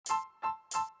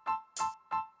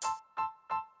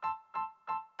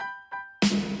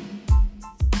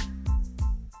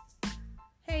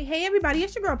Hey everybody,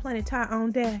 it's your girl Planet Ty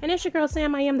on deck. And it's your girl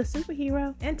Sam, I am the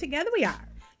superhero. And together we are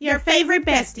your favorite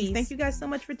besties. Thank you guys so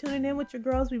much for tuning in with your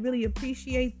girls. We really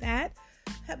appreciate that.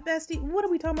 Bestie, what are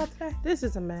we talking about today? This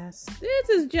is a mess. This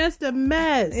is just a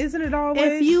mess. Isn't it always?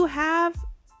 If you have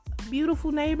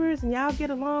beautiful neighbors and y'all get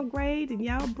along great and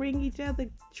y'all bring each other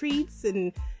treats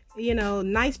and, you know,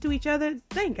 nice to each other,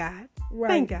 thank God. Right.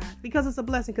 Thank God. Because it's a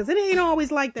blessing. Because it ain't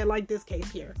always like that, like this case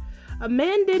here. A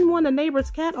man didn't want a neighbor's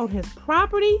cat on his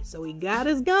property, so he got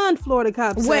his gun, Florida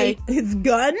cops say. Wait, his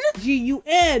gun?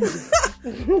 G-U-N.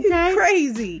 Okay?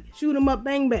 Crazy. Shoot him up,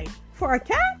 bang, bang. For a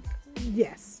cat?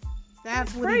 Yes.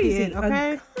 That's what Crazy. he did,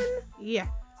 okay? A gun? Yeah.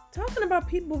 Talking about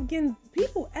people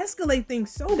escalate things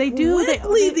so They do.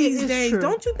 quickly these it's days. True.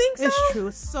 Don't you think so? It's true.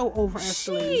 It's so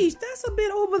over-escalated. Sheesh, that's a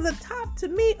bit over the top to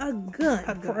me. A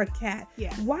gun for a cat.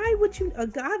 Yeah. Why would you? A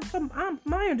god? From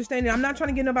my understanding, I'm not trying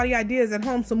to get nobody ideas at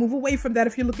home, so move away from that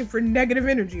if you're looking for negative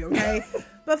energy, okay?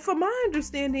 But from my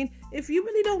understanding, if you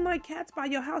really don't like cats by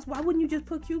your house, why wouldn't you just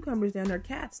put cucumbers down there?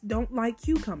 Cats don't like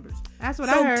cucumbers. That's what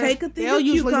I heard. So take a thing They'll of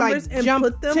usually cucumbers and jump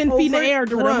put them 10 feet in the air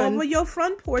to put run. them over your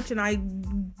front porch, and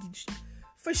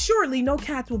for surely no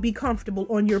cats will be comfortable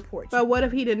on your porch. But what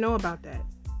if he didn't know about that?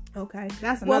 Okay,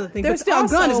 that's another thing. There's But still,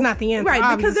 also, a gun is not the answer, right?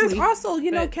 obviously. Because there's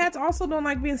also, cats also don't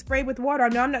like being sprayed with water.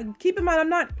 Now, I'm not. Keep in mind,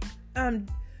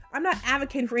 I'm not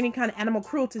advocating for any kind of animal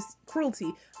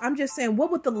cruelty. I'm just saying,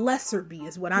 what would the lesser be?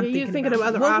 Is what I'm thinking. You're thinking about.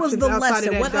 of other what options. Was the outside lesser?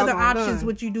 Of that what other options gun.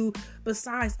 would you do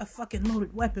besides a fucking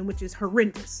loaded weapon, which is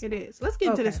horrendous? It is. Let's get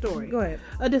into the story. Go ahead.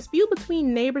 A dispute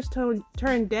between neighbors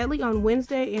turned deadly on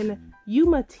Wednesday in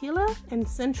Umatilla in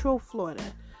Central Florida.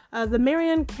 The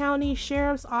Marion County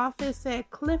Sheriff's Office said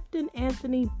Clifton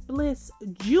Anthony Bliss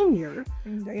Jr.,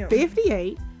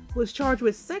 58, was charged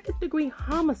with second-degree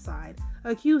homicide,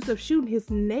 accused of shooting his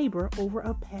neighbor over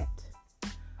a pet.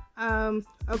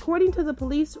 According to the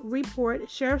police report,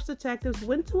 sheriff's detectives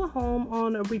went to a home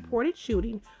on a reported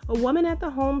shooting. A woman at the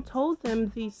home told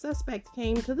them the suspect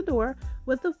came to the door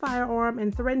with a firearm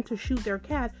and threatened to shoot their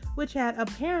cat, which had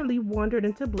apparently wandered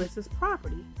into Bliss's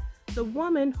property. The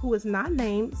woman, who is not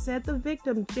named, said the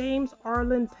victim, James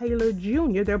Arlen Taylor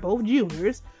Jr., they're both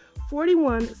juniors,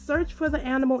 41, searched for the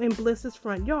animal in Bliss's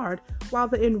front yard while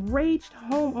the enraged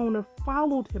homeowner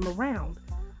followed him around.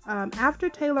 After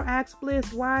Taylor asked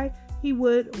Bliss why he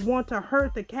would want to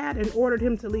hurt the cat and ordered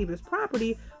him to leave his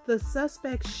property, the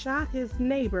suspect shot his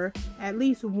neighbor at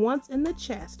least once in the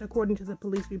chest, according to the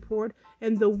police report,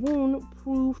 and the wound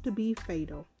proved to be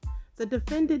fatal. The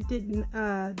defendant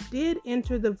did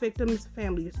enter the victim's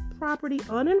family's property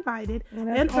uninvited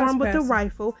and armed with a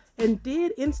rifle, and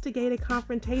did instigate a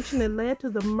confrontation that led to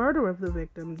the murder of the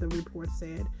victim, the report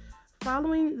said.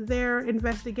 Following their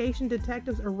investigation,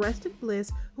 detectives arrested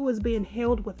Bliss, who is being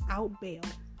held without bail.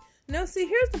 Now, see,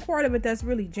 here's the part of it that's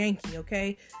really janky,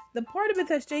 okay? The part of it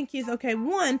that's janky is, okay,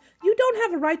 one, you don't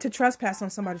have a right to trespass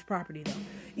on somebody's property, though.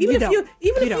 Even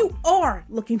if you are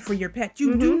looking for your pet,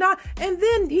 you do not. And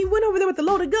then he went over there with the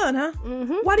loaded gun, huh?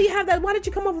 Mm-hmm. Why do you have that? Why did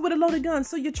you come over with a loaded gun?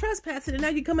 So you're trespassing, and now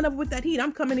you're coming up with that heat.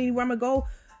 I'm coming anywhere I'm going to go.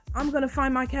 I'm going to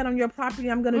find my cat on your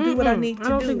property. I'm going to do what I need to do. I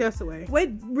don't think that's the way.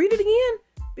 Wait, read it again.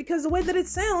 Because the way that it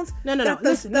sounds... No.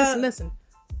 Listen.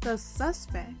 The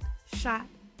suspect shot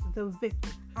the victim.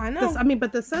 I know.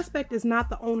 But the suspect is not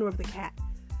the owner of the cat.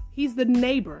 He's the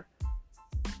neighbor.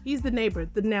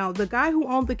 Now, the guy who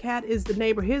owned the cat is the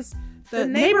neighbor. The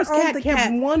neighbor's cat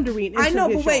kept wandering into his yard. I know,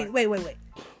 but wait.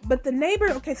 But the neighbor,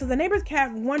 okay, so the neighbor's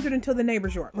cat wandered into the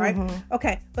neighbor's yard, right? Mm-hmm.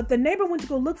 Okay, but the neighbor went to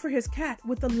go look for his cat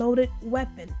with a loaded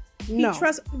weapon. Read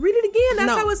it again.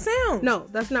 That's how it sounds. No,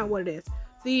 that's not what it is.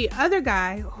 The other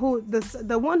guy,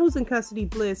 the one who's in custody,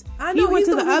 Bliss, he went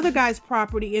to the other guy's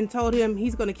property and told him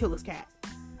he's going to kill his cat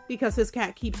because his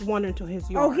cat keeps wandering to his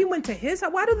yard. Oh, he went to his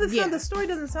house? Why does the story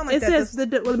doesn't sound like that? It says,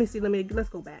 let me see. Let's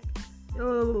go back.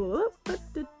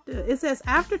 It says,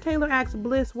 after Taylor asked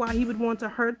Bliss why he would want to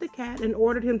hurt the cat and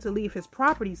ordered him to leave his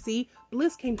property. See,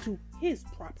 Bliss came to his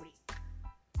property.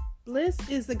 Bliss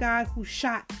is the guy who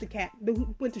shot the cat,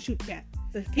 who went to shoot the cat.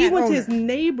 He went to his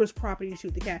neighbor's property to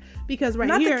shoot the cat because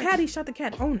not the cat. He shot the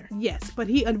cat owner. Yes, but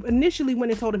he initially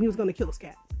went and told him he was going to kill his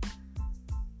cat.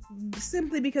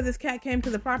 Simply because his cat came to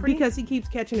the property? Because he keeps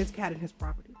catching his cat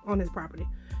on his property.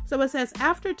 So it says,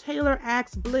 after Taylor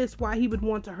asked Bliss why he would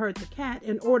want to hurt the cat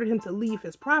and ordered him to leave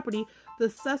his property, the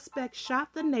suspect shot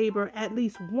the neighbor at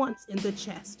least once in the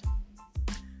chest.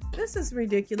 This is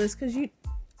ridiculous because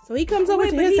So he comes over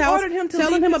to his house,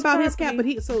 telling him about his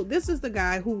property. cat. So this is the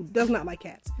guy who does not like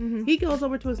cats. Mm-hmm. He goes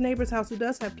over to his neighbor's house who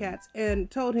does have cats and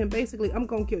told him basically, I'm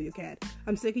going to kill your cat.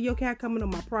 I'm sick of your cat coming on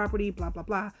my property, blah, blah,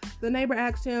 blah. The neighbor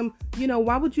asked him,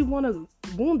 why would you want to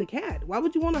wound the cat? Why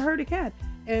would you want to hurt a cat?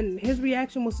 And his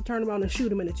reaction was to turn around and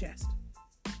shoot him in the chest.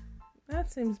 That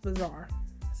seems bizarre.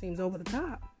 Seems over the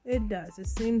top. It does. It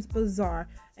seems bizarre.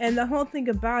 And the whole thing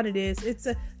about it is,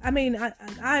 I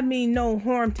mean no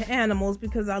harm to animals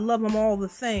because I love them all the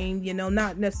same, you know,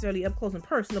 not necessarily up close and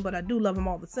personal, but I do love them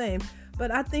all the same. But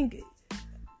I think,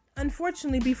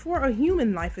 unfortunately, before a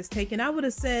human life is taken, I would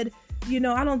have said,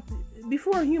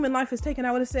 before a human life is taken,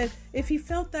 I would have said, if he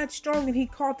felt that strong and he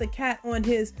caught the cat on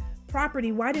his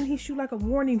property, why didn't he shoot like a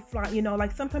warning shot? You know,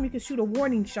 like sometimes you could shoot a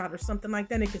warning shot or something like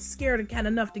that, and it could scare the cat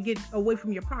enough to get away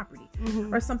from your property,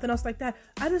 or something else like that.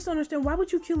 I just don't understand, why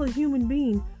would you kill a human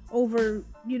being over,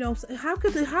 you know, how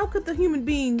could the human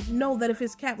being know that if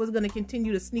his cat was going to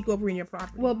continue to sneak over in your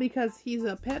property? Well, because he's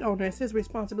a pet owner, it's his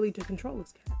responsibility to control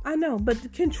his cat. I know,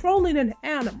 but controlling an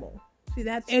animal, see,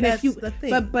 that's the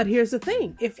thing. But here's the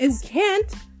thing: if you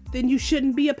can't, then you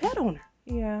shouldn't be a pet owner.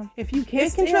 Yeah. If you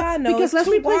can't control, because let's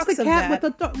replace the cat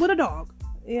with a dog.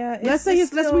 Yeah. Let's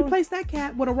replace that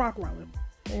cat with a Rottweiler.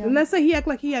 Yeah. And let's say he act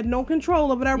like he had no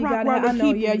control over that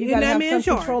Rottweiler. You gotta have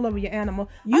some control over your animal.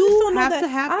 You have to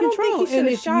have control. And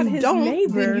if you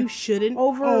don't, then you shouldn't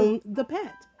own the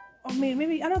pet. I mean,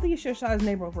 maybe I don't think you should have shot his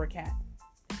neighbor over a cat.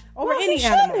 Over any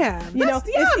animal. You know,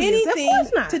 if anything,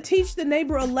 to teach the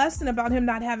neighbor a lesson about him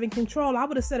not having control, I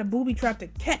would have set a booby trap to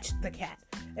catch the cat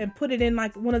and put it in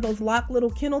like one of those locked little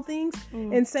kennel things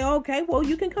and say, okay, well,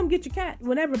 you can come get your cat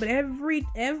whenever, but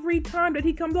every time that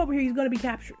he comes over here, he's going to be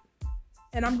captured.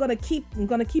 And I'm going to keep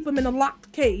him in a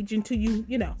locked cage until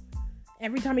you know,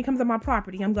 every time he comes on my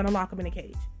property, I'm going to lock him in a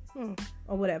cage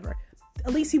or whatever.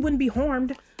 At least he wouldn't be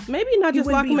harmed. Maybe not just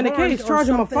lock him in a cage, charge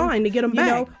him a fine to get him back.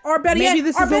 Know? Or better yet, he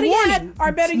could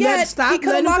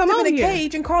have locked him in a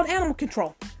cage and called animal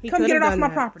control. Come get it off my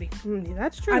property.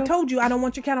 That's true. I told you I don't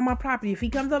want your cat on my property. If he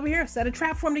comes over here, set a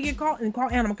trap for him to get caught and call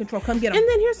animal control. Come get him. And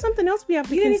then here's something else we have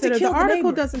to consider. The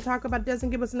article doesn't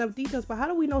give us enough details, but how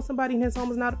do we know somebody in his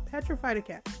home is not petrified of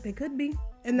cats? They could be.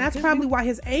 And that's probably why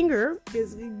his anger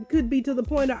could be to the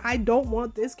point of, I don't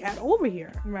want this cat over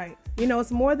here. Right. You know,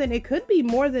 it could be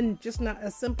more than just not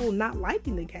a simple not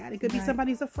liking the cat. It could be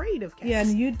somebody's afraid of cats. Yeah,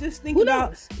 and you just think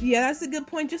yeah, that's a good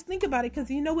point. Just think about it, because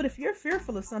you know what? If you're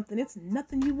fearful of something, it's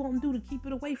nothing you won't do to keep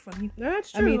it away from you.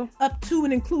 That's true. I mean, up to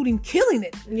and including killing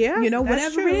it. Yeah, you know,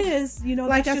 whatever it is. You know,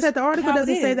 like I said, the article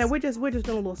doesn't say that. We're just doing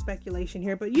a little speculation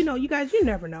here, but you know, you guys, you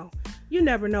never know. You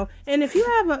never know. And if you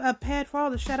have a pet, for all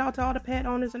the shout out to all the pet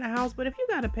owners in the house, but if you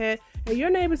got a pet and your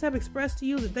neighbors have expressed to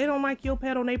you that they don't like your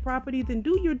pet on their property, then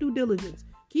do your due diligence.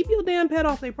 Keep your damn pet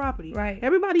off their property. Right.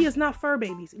 Everybody is not fur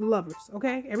babies lovers,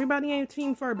 okay? Everybody ain't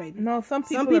team fur baby. No, some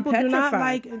people do not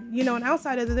like, you know, and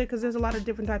outside of there, because there's a lot of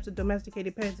different types of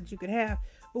domesticated pets that you could have.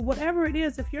 But whatever it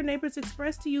is, if your neighbors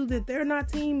express to you that they're not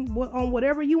team on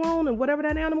whatever you own and whatever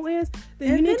that animal is,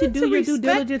 then you need to do your due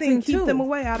diligence and keep them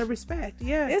away out of respect.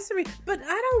 Yeah. But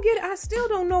I still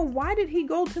don't know, why did he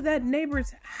go to that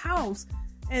neighbor's house?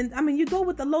 And I mean, you go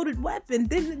with the loaded weapon,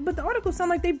 but the article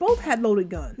sounded like they both had loaded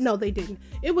guns. No, they didn't.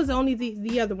 It was only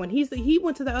the other one. He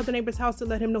went to the other neighbor's house to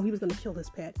let him know he was going to kill his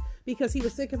pet because he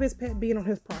was sick of his pet being on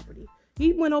his property.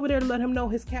 He went over there to let him know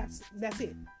his cat's, that's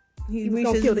it. He was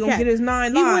going to kill the cat. Get his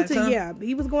 9 lives. Yeah,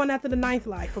 he was going after the 9th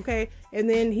life, okay? And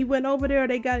then he went over there,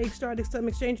 they started some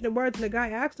exchanging the words, and the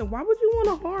guy asked him, why would you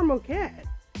want to harm a cat?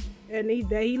 And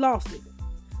he lost it.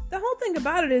 The whole thing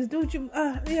about it is,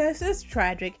 it's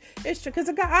tragic. It's true, because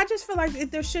I just feel like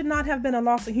there should not have been a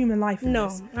loss of human life in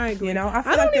this. I agree. You know,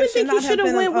 I don't even think he should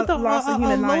have went with a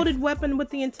loaded weapon with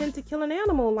the intent to kill an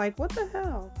animal. Like, what the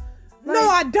hell? Like, no,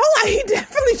 I don't. He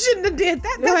definitely shouldn't have did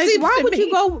that. Why would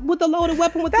you go with a loaded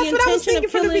weapon with the intention of killing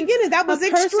from the beginning? That was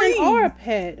extreme. Person or a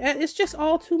pet. It's just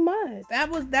all too much.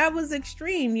 That was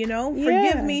extreme. You know,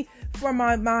 forgive me for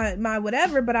my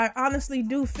whatever, but I honestly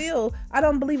do feel, I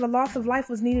don't believe a loss of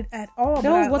life was needed at all.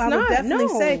 No, it was not. I would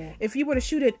definitely say, if you were to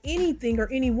shoot at anything or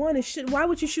anyone, why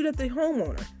would you shoot at the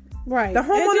homeowner? Right. The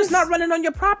homeowner's not running on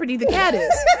your property, the cat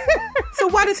is. So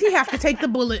why does he have to take the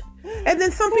bullet? And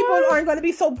then some people aren't going to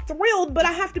be so thrilled, but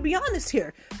I have to be honest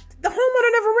here. The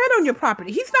homeowner never ran on your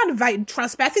property. He's not inviting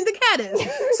trespassing, the cat is.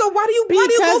 So why do you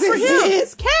go for him?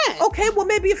 His cat. Okay, well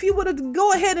maybe if you would have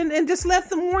go ahead and just let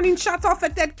some warning shots off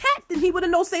at that cat, then he would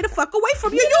have stay the fuck away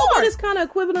from your yard. But it's kind of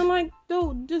equivalent, like,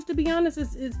 though, just to be honest,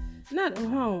 it's not, I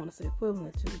don't want to say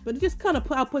equivalent to, but it just kind of,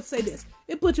 say this.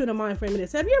 It puts you in a mind frame of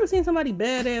this. Have you ever seen somebody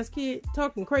badass kid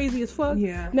talking crazy as fuck?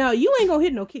 Yeah. Now, you ain't gonna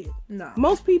hit no kid. No.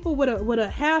 Most people with a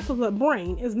half of a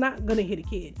brain is not gonna hit a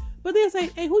kid. But they'll say,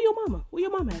 hey, who your mama? Where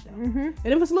your mama at though? Mm-hmm. And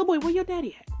if it's a little boy, where your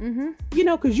daddy at? Mm-hmm. You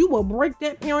know, because you will break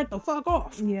that parent the fuck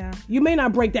off. Yeah. You may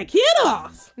not break that kid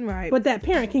off. Right. But that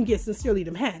parent can get sincerely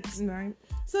them hands. Right.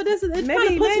 So it kind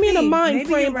of puts me in a mind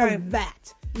frame of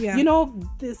that. Yeah. You know,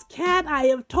 this cat, I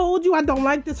have told you I don't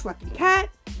like this fucking cat.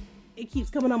 It keeps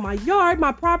coming on my yard,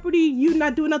 my property. You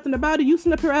not doing nothing about it. You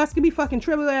sitting up here asking me fucking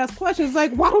trivial ass questions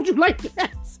like, why don't you like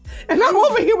cats? And I'm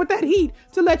over here with that heat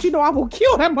to let you know I will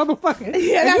kill that motherfucker.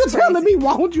 Yeah, and you telling me,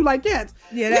 why don't you like cats?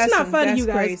 Yeah, it's not funny, you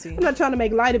guys. Crazy. I'm not trying to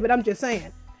make light of it. I'm just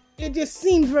saying. It just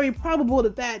seems very probable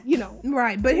that, you know.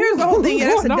 Right, but here's the whole thing. Yeah,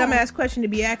 that's a dumbass question to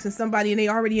be asking somebody and they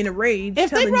already in a rage.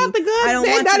 If they brought the guns,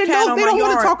 they don't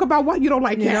want to talk about why you don't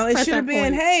like cats. You know, it should have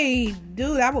been, hey,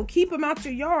 dude, I will keep him out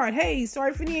your yard. Hey,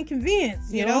 sorry for the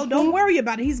inconvenience. You know, don't worry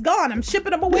about it. He's gone. I'm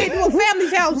shipping him away to a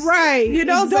family's house. Right. You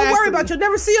know, don't worry about it. You'll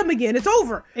never see him again. It's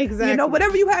over. Exactly. You know,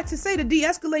 whatever you had to say to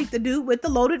de-escalate the dude with the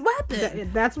loaded weapon.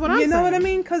 That's what I'm saying. You know what I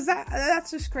mean? Because that's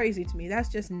just crazy to me. That's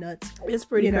just nuts. It's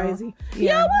pretty crazy.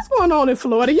 Yeah, what's going on in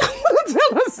Florida? Y'all want to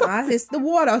tell us? It's the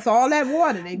water. It's all that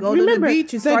water. They go to the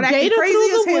beach and start acting crazy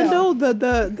as hell.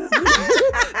 The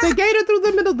gator through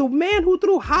the window. The man who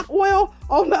threw hot oil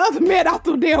on the other man out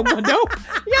the damn window.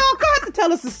 Y'all got to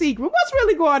tell us the secret. What's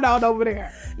really going on over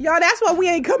there? Y'all, that's why we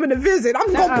ain't coming to visit.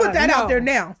 I'm going to put that out there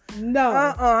now. No.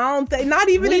 I don't think. Not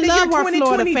even in the year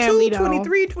 2022,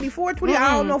 23, 24, 20.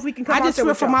 I don't know if we can come out there. I just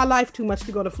fear for my life too much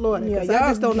to go to Florida because I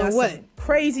just don't know what.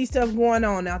 Crazy stuff going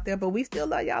on out there, but we still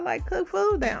love y'all like cook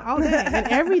food now. All day and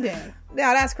every day.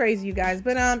 Now that's crazy, you guys.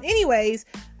 But anyways,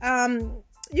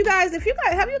 you guys,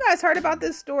 have you guys heard about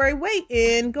this story? Weigh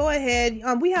in. Go ahead.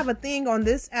 We have a thing on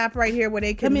this app right here where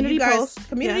they can community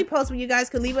post where you guys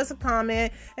can leave us a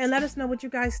comment and let us know what you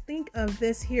guys think of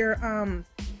this here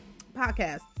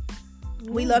podcast.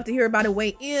 We love to hear about it.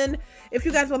 Weigh in. If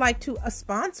you guys would like to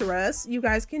sponsor us, you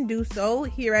guys can do so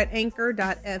here at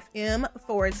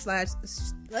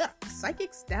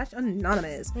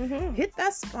anchor.fm/psychics-anonymous. Hit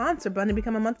that sponsor button and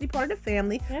become a monthly part of the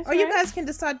family. That's or you guys can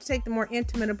decide to take the more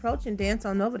intimate approach and dance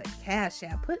on over to Cash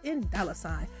App. Put in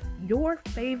 $ your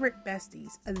favorite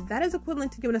besties. That is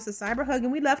equivalent to giving us a cyber hug,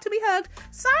 and we love to be hugged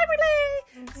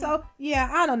cyberly. So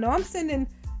yeah, I don't know. I'm sending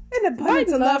an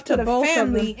abundance of love to the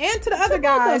family and to the other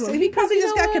guys. And he probably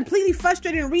just got completely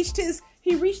frustrated and reached his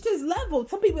level.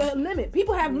 Some people have limits.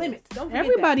 People have limits. Don't forget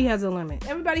Everybody has a limit.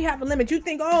 Everybody have a limit. You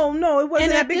think, oh no, it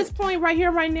wasn't that big. And at this point right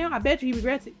here, right now, I bet you he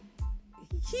regrets it.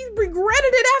 He regretted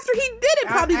it after he did it.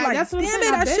 Probably damn it,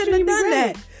 I shouldn't have done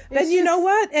that. And you know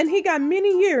what? And he got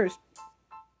many years.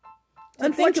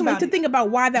 Unfortunately, to think about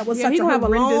why that was such a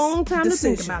horrendous long time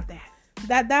decision. To think about that.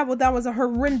 That was a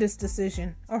horrendous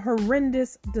decision.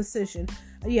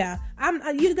 Yeah,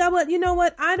 you know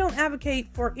what? I don't advocate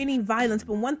for any violence,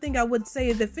 but one thing I would say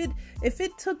is if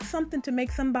it took something to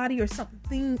make somebody or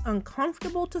something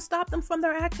uncomfortable to stop them from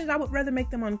their actions, I would rather make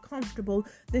them uncomfortable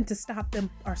than to stop them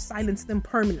or silence them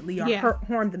permanently or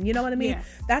harm them. You know what I mean? Yeah.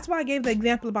 That's why I gave the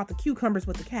example about the cucumbers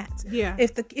with the cats. Yeah.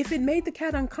 If it made the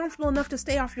cat uncomfortable enough to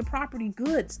stay off your property,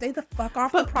 good. Stay the fuck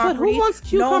off the property. But who wants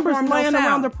cucumbers laying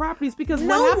around their properties? Because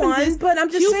what happens is, but I'm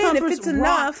just saying, if it's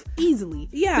enough, easily,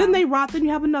 yeah, then they rot. Then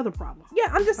you have another problem. Yeah,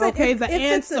 I'm just saying. Okay, the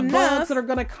ants, the bugs that are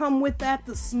gonna come with that,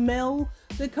 the smell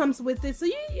that comes with it. So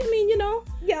you mean, you know?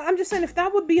 Yeah, I'm just saying if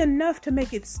that would be enough to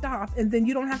make it stop, and then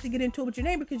you don't have to get into it with your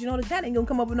neighbor because you know the cat ain't gonna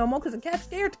come over no more because the cat's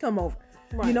scared to come over.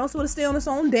 Right. You know, so it'll stay on its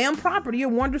own damn property or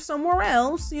wander somewhere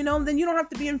else. You know, then you don't have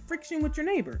to be in friction with your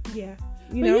neighbor. Yeah.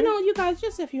 You know, you guys,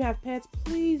 just if you have pets,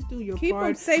 please do your keep part.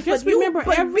 Them safe. Just remember,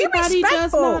 everybody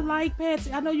does not like pets.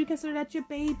 I know you consider that your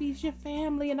babies, your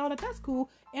family, and all that. That's cool.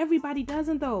 Everybody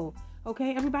doesn't, though.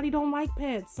 Okay, everybody don't like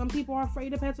pets. Some people are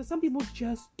afraid of pets, or some people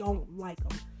just don't like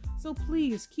them. So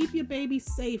please keep your baby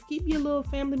safe, keep your little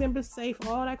family members safe,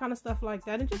 all that kind of stuff like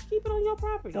that, and just keep it on your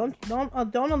property.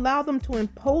 Don't allow them to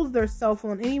impose themselves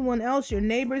on anyone else, your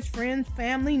neighbors, friends,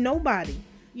 family, nobody.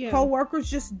 Yeah.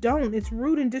 Co-workers, just don't. It's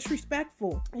rude and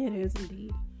disrespectful. It is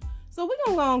indeed. So we're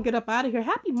gonna go and get up out of here.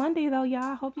 Happy Monday though,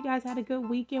 y'all. Hope you guys had a good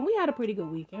weekend. We had a pretty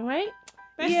good weekend, right?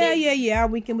 Yeah. Our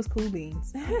weekend was cool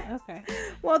beans. Okay.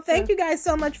 Well, thank you guys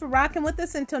so much for rocking with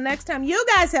us. Until next time, you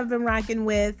guys have been rocking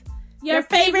with your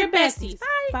favorite besties.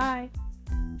 Bye. Bye.